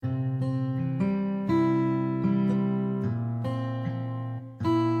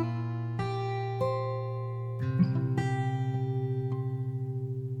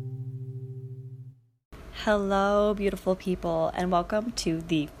Hello, beautiful people, and welcome to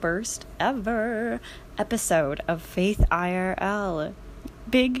the first ever episode of Faith IRL.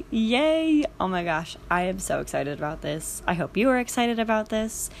 Big yay! Oh my gosh, I am so excited about this. I hope you are excited about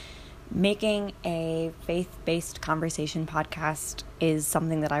this. Making a faith-based conversation podcast is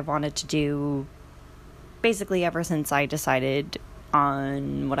something that I've wanted to do basically ever since I decided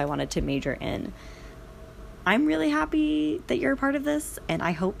on what I wanted to major in. I'm really happy that you're a part of this, and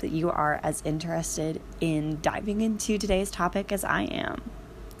I hope that you are as interested in diving into today's topic as I am.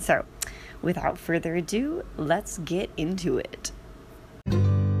 So, without further ado, let's get into it.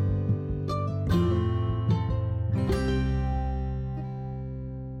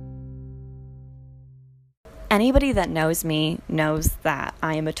 Anybody that knows me knows that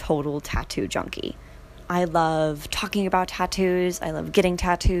I am a total tattoo junkie. I love talking about tattoos. I love getting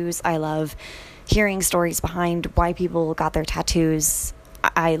tattoos. I love hearing stories behind why people got their tattoos.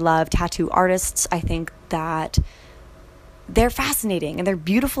 I love tattoo artists. I think that they're fascinating and they're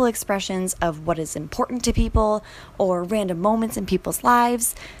beautiful expressions of what is important to people or random moments in people's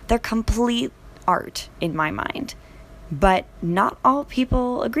lives. They're complete art in my mind. But not all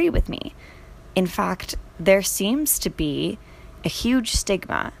people agree with me. In fact, there seems to be a huge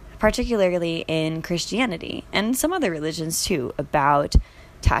stigma, particularly in Christianity and some other religions too, about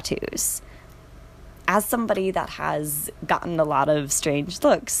tattoos. As somebody that has gotten a lot of strange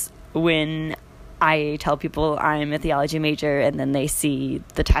looks when I tell people I'm a theology major and then they see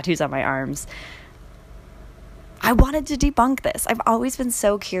the tattoos on my arms, I wanted to debunk this. I've always been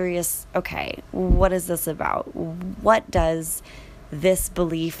so curious, okay, what is this about? What does this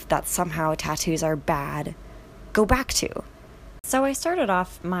belief that somehow tattoos are bad go back to? So I started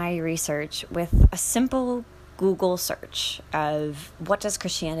off my research with a simple Google search of what does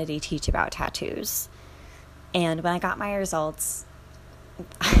Christianity teach about tattoos? And when I got my results,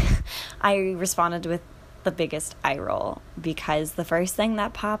 I responded with the biggest eye roll because the first thing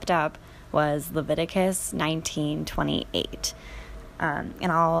that popped up was Leviticus 19:28.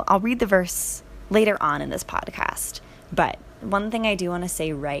 And I'll read the verse later on in this podcast. But one thing I do want to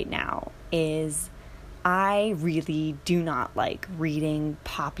say right now is I really do not like reading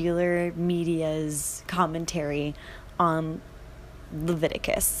popular media's commentary on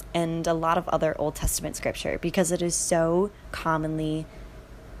Leviticus and a lot of other Old Testament scripture because it is so commonly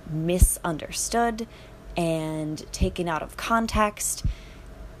misunderstood and taken out of context.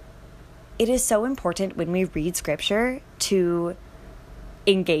 It is so important when we read scripture to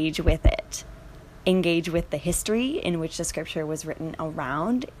engage with it. Engage with the history in which the scripture was written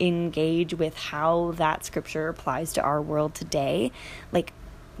around, engage with how that scripture applies to our world today. Like,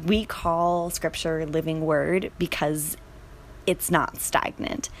 we call scripture living word because it's not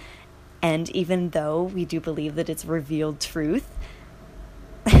stagnant. And even though we do believe that it's revealed truth,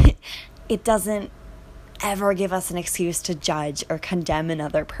 it doesn't ever give us an excuse to judge or condemn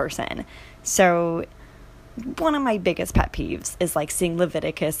another person. So one of my biggest pet peeves is like seeing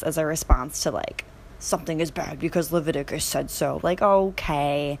Leviticus as a response to like, something is bad because Leviticus said so. Like,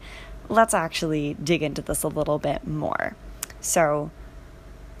 okay, let's actually dig into this a little bit more. So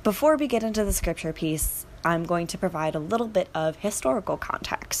before we get into the scripture piece, I'm going to provide a little bit of historical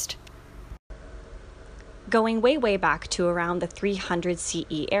context. Going way back to around the 300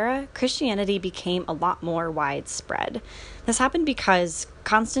 CE era, Christianity became a lot more widespread. This happened because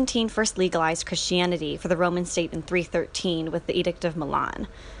Constantine first legalized Christianity for the Roman state in 313 with the Edict of Milan.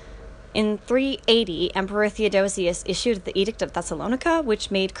 In 380, Emperor Theodosius issued the Edict of Thessalonica,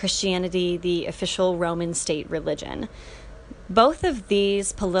 which made Christianity the official Roman state religion. Both of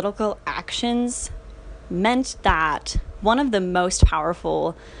these political actions meant that one of the most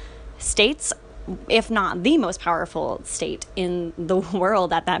powerful states, if not the most powerful state in the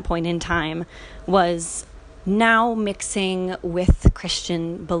world at that point in time, was now mixing with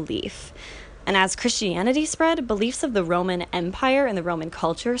Christian belief. And as Christianity spread, beliefs of the Roman Empire and the Roman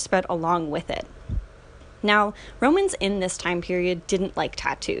culture spread along with it. Now, Romans in this time period didn't like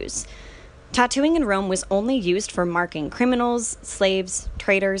tattoos. Tattooing in Rome was only used for marking criminals, slaves,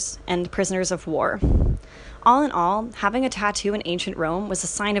 traitors, and prisoners of war. All in all, having a tattoo in ancient Rome was a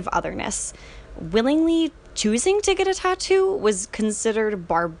sign of otherness. Willingly choosing to get a tattoo was considered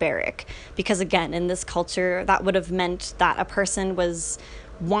barbaric because, again, in this culture, that would have meant that a person was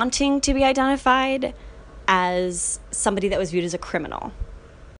wanting to be identified as somebody that was viewed as a criminal.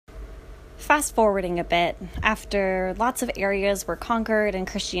 Fast forwarding a bit, after lots of areas were conquered and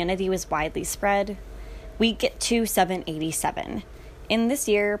Christianity was widely spread, we get to 787. In this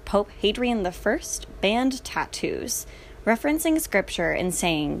year, Pope Hadrian I banned tattoos, referencing scripture and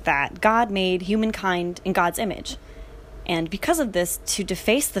saying that God made humankind in God's image. And because of this, to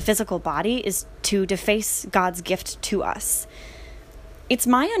deface the physical body is to deface God's gift to us. It's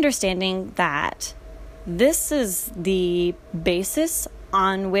my understanding that this is the basis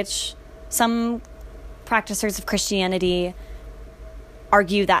on which some practitioners of Christianity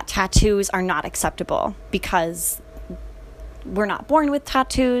argue that tattoos are not acceptable because we're not born with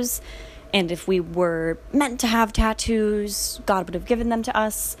tattoos, and if we were meant to have tattoos, God would have given them to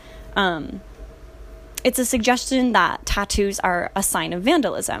us. It's a suggestion that tattoos are a sign of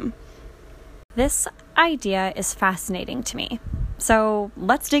vandalism. This idea is fascinating to me. So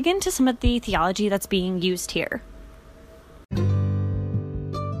let's dig into some of the theology that's being used here.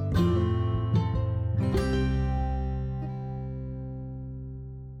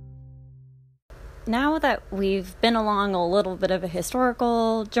 Now that we've been along a little bit of a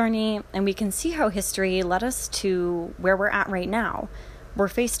historical journey and we can see how history led us to where we're at right now, we're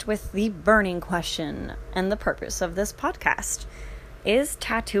faced with the burning question and the purpose of this podcast. Is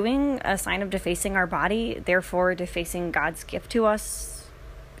tattooing a sign of defacing our body, therefore defacing God's gift to us,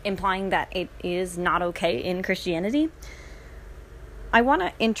 implying that it is not okay in Christianity? I want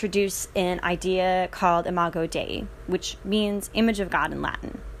to introduce an idea called imago Dei, which means image of God in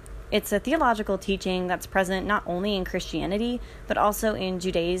Latin. It's a theological teaching that's present not only in Christianity, but also in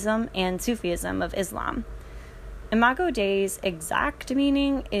Judaism and Sufism of Islam. Imago Dei's exact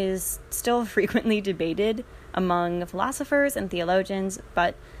meaning is still frequently debated among philosophers and theologians,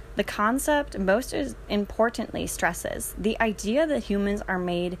 but the concept most importantly stresses the idea that humans are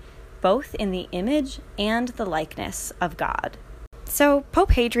made both in the image and the likeness of God. So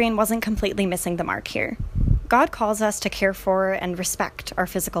Pope Hadrian wasn't completely missing the mark here. God calls us to care for and respect our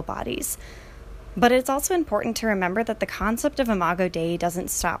physical bodies. But it's also important to remember that the concept of imago Dei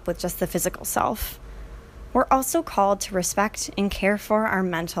doesn't stop with just the physical self. We're also called to respect and care for our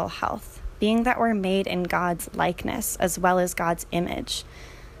mental health, being that we're made in God's likeness as well as God's image.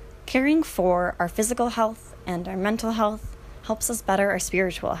 Caring for our physical health and our mental health helps us better our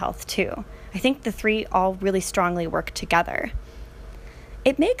spiritual health too. I think the three all really strongly work together.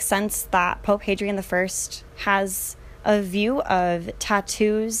 It makes sense that Pope Hadrian I has a view of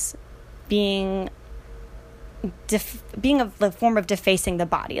tattoos being a form of defacing the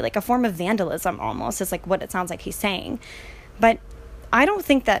body, like a form of vandalism almost, is like what it sounds like he's saying. But I don't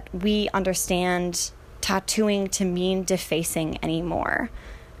think that we understand tattooing to mean defacing anymore.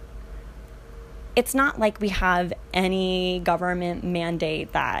 It's not like we have any government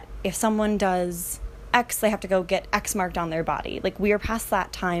mandate that if someone does X, they have to go get X marked on their body. Like, we are past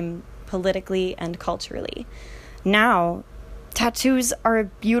that time politically and culturally. Now, tattoos are a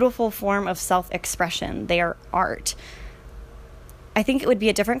beautiful form of self-expression. They are art. I think it would be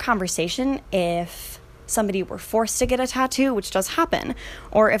a different conversation if somebody were forced to get a tattoo, which does happen,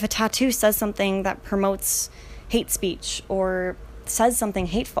 or if a tattoo says something that promotes hate speech or says something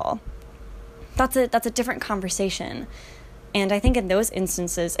hateful. That's a different conversation. And I think in those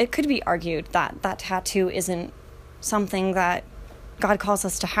instances, it could be argued that that tattoo isn't something that God calls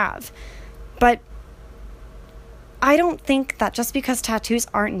us to have. But I don't think that just because tattoos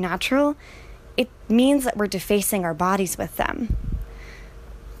aren't natural, it means that we're defacing our bodies with them.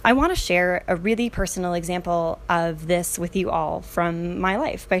 I want to share a really personal example of this with you all from my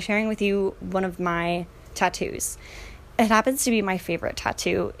life by sharing with you one of my tattoos. It happens to be my favorite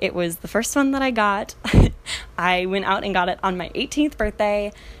tattoo. It was the first one that I got. I went out and got it on my 18th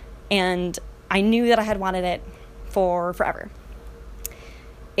birthday, and I knew that I had wanted it for forever.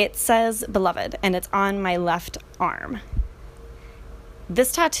 It says beloved, and it's on my left arm.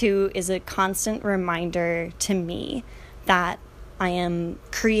 This tattoo is a constant reminder to me that I am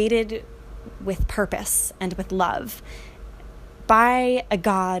created with purpose and with love by a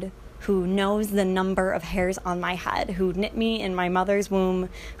God who knows the number of hairs on my head, who knit me in my mother's womb,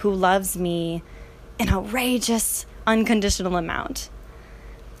 who loves me an outrageous, unconditional amount.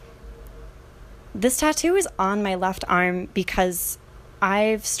 This tattoo is on my left arm because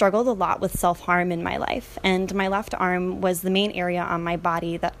I've struggled a lot with self-harm in my life, and my left arm was the main area on my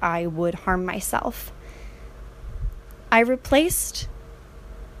body that I would harm myself. I replaced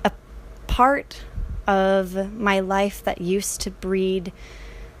a part of my life that used to breed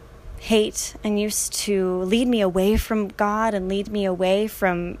hate and used to lead me away from God and lead me away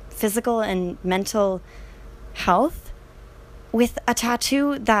from physical and mental health with a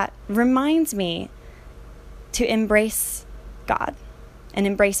tattoo that reminds me to embrace God and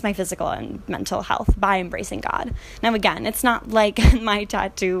embrace my physical and mental health by embracing God. Now, again, it's not like my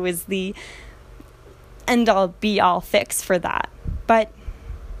tattoo is the end-all be-all fix for that, but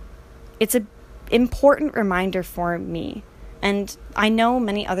it's an important reminder for me. And I know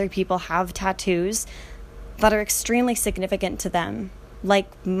many other people have tattoos that are extremely significant to them, like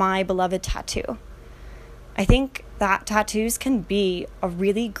my beloved tattoo. I think that tattoos can be a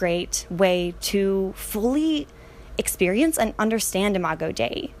really great way to fully experience and understand Imago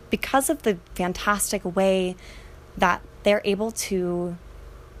Dei because of the fantastic way that they're able to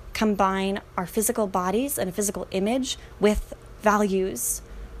combine our physical bodies and a physical image with values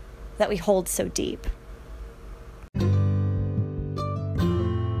that we hold so deep.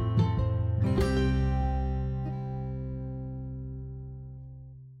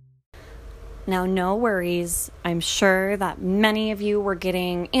 Now, no worries. I'm sure that many of you were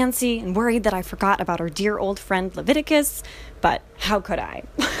getting antsy and worried that I forgot about our dear old friend Leviticus, but how could I?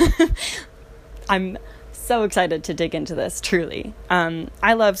 I'm so excited to dig into this, truly.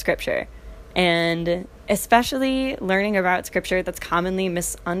 I love scripture, and especially learning about scripture that's commonly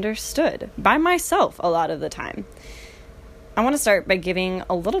misunderstood by myself a lot of the time. I want to start by giving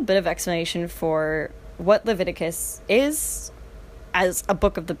a little bit of explanation for what Leviticus is as a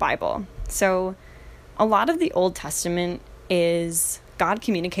book of the Bible. So a lot of the Old Testament is God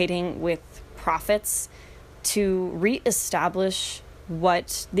communicating with prophets to reestablish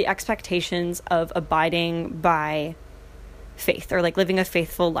what the expectations of abiding by faith, or like living a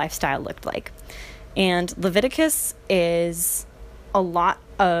faithful lifestyle, looked like. And Leviticus is a lot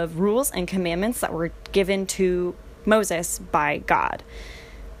of rules and commandments that were given to Moses by God.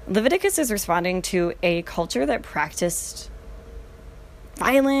 Leviticus is responding to a culture that practiced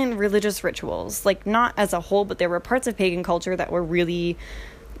violent religious rituals, like not as a whole, but there were parts of pagan culture that were really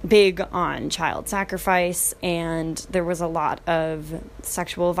big on child sacrifice, and there was a lot of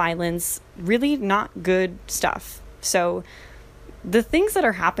sexual violence, really not good stuff. So the things that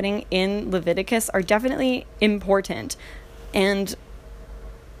are happening in Leviticus are definitely important, and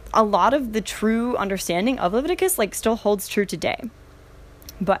a lot of the true understanding of Leviticus still holds true today.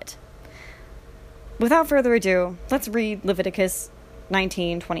 But without further ado, let's read Leviticus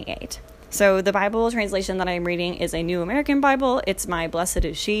 19:28. So the Bible translation that I'm reading is a New American Bible. It's my Blessed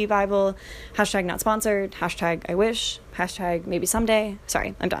is She Bible. # not sponsored. # I wish. # maybe someday.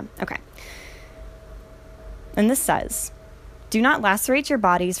 Sorry, I'm done. Okay. And this says, "Do not lacerate your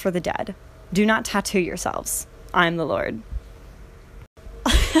bodies for the dead. Do not tattoo yourselves. I'm the Lord."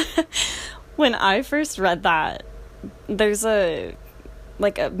 When I first read that, there's a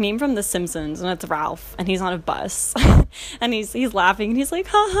meme from The Simpsons, and it's Ralph, and he's on a bus, and he's laughing, and he's like,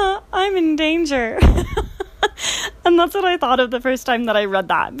 haha, I'm in danger. And that's what I thought of the first time that I read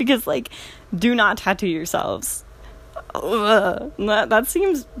that, because, do not tattoo yourselves. Ugh, that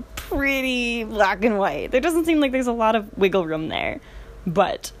seems pretty black and white. There doesn't seem like there's a lot of wiggle room there,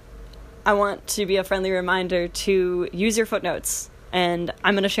 but I want to be a friendly reminder to use your footnotes, and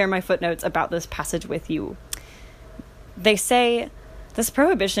I'm going to share my footnotes about this passage with you. They say, this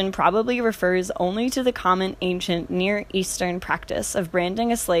prohibition probably refers only to the common ancient Near Eastern practice of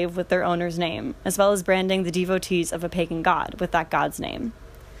branding a slave with their owner's name, as well as branding the devotees of a pagan god with that god's name.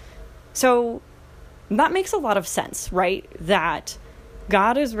 So that makes a lot of sense, right? That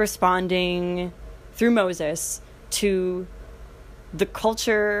God is responding through Moses to the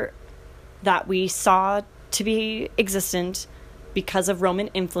culture that we saw to be existent because of Roman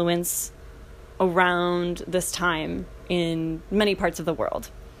influence around this time in many parts of the world.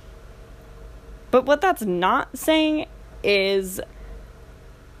 But what that's not saying is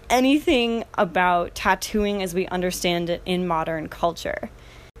anything about tattooing as we understand it in modern culture.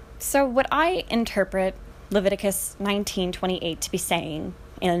 So what I interpret Leviticus 19:28 to be saying,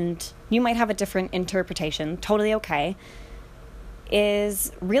 and you might have a different interpretation, totally okay,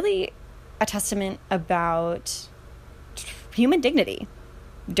 is really a testament about human dignity.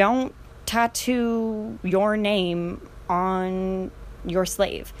 Don't tattoo your name on your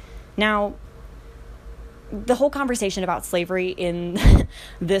slave. Now, the whole conversation about slavery in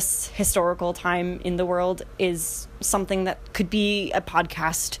this historical time in the world is something that could be a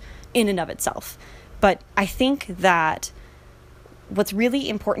podcast in and of itself. But I think that what's really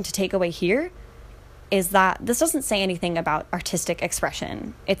important to take away here is that this doesn't say anything about artistic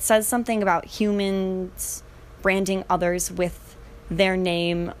expression. It says something about humans branding others with their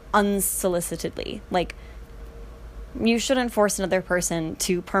name unsolicitedly. You shouldn't force another person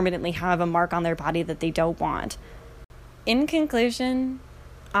to permanently have a mark on their body that they don't want. In conclusion,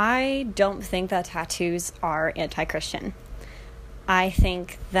 I don't think that tattoos are anti-Christian. I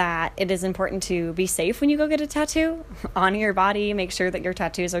think that it is important to be safe when you go get a tattoo. Honor your body. Make sure that your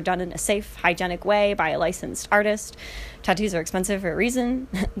tattoos are done in a safe, hygienic way by a licensed artist. Tattoos are expensive for a reason.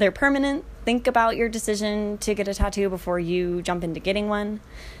 They're permanent. Think about your decision to get a tattoo before you jump into getting one.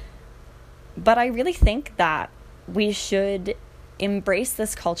 But I really think that we should embrace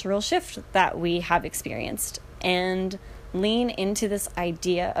this cultural shift that we have experienced and lean into this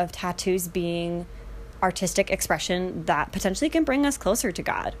idea of tattoos being artistic expression that potentially can bring us closer to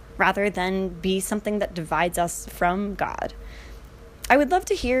God rather than be something that divides us from God. I would love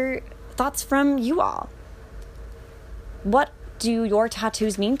to hear thoughts from you all. What do your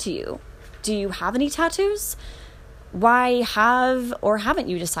tattoos mean to you? Do you have any tattoos? Why have or haven't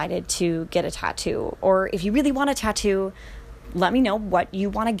you decided to get a tattoo? Or if you really want a tattoo, let me know what you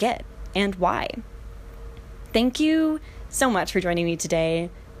want to get and why. Thank you so much for joining me today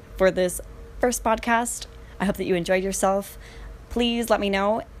for this first podcast. I hope that you enjoyed yourself. Please let me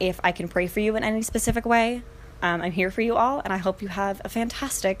know if I can pray for you in any specific way. I'm here for you all, and I hope you have a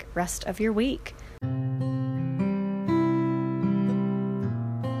fantastic rest of your week.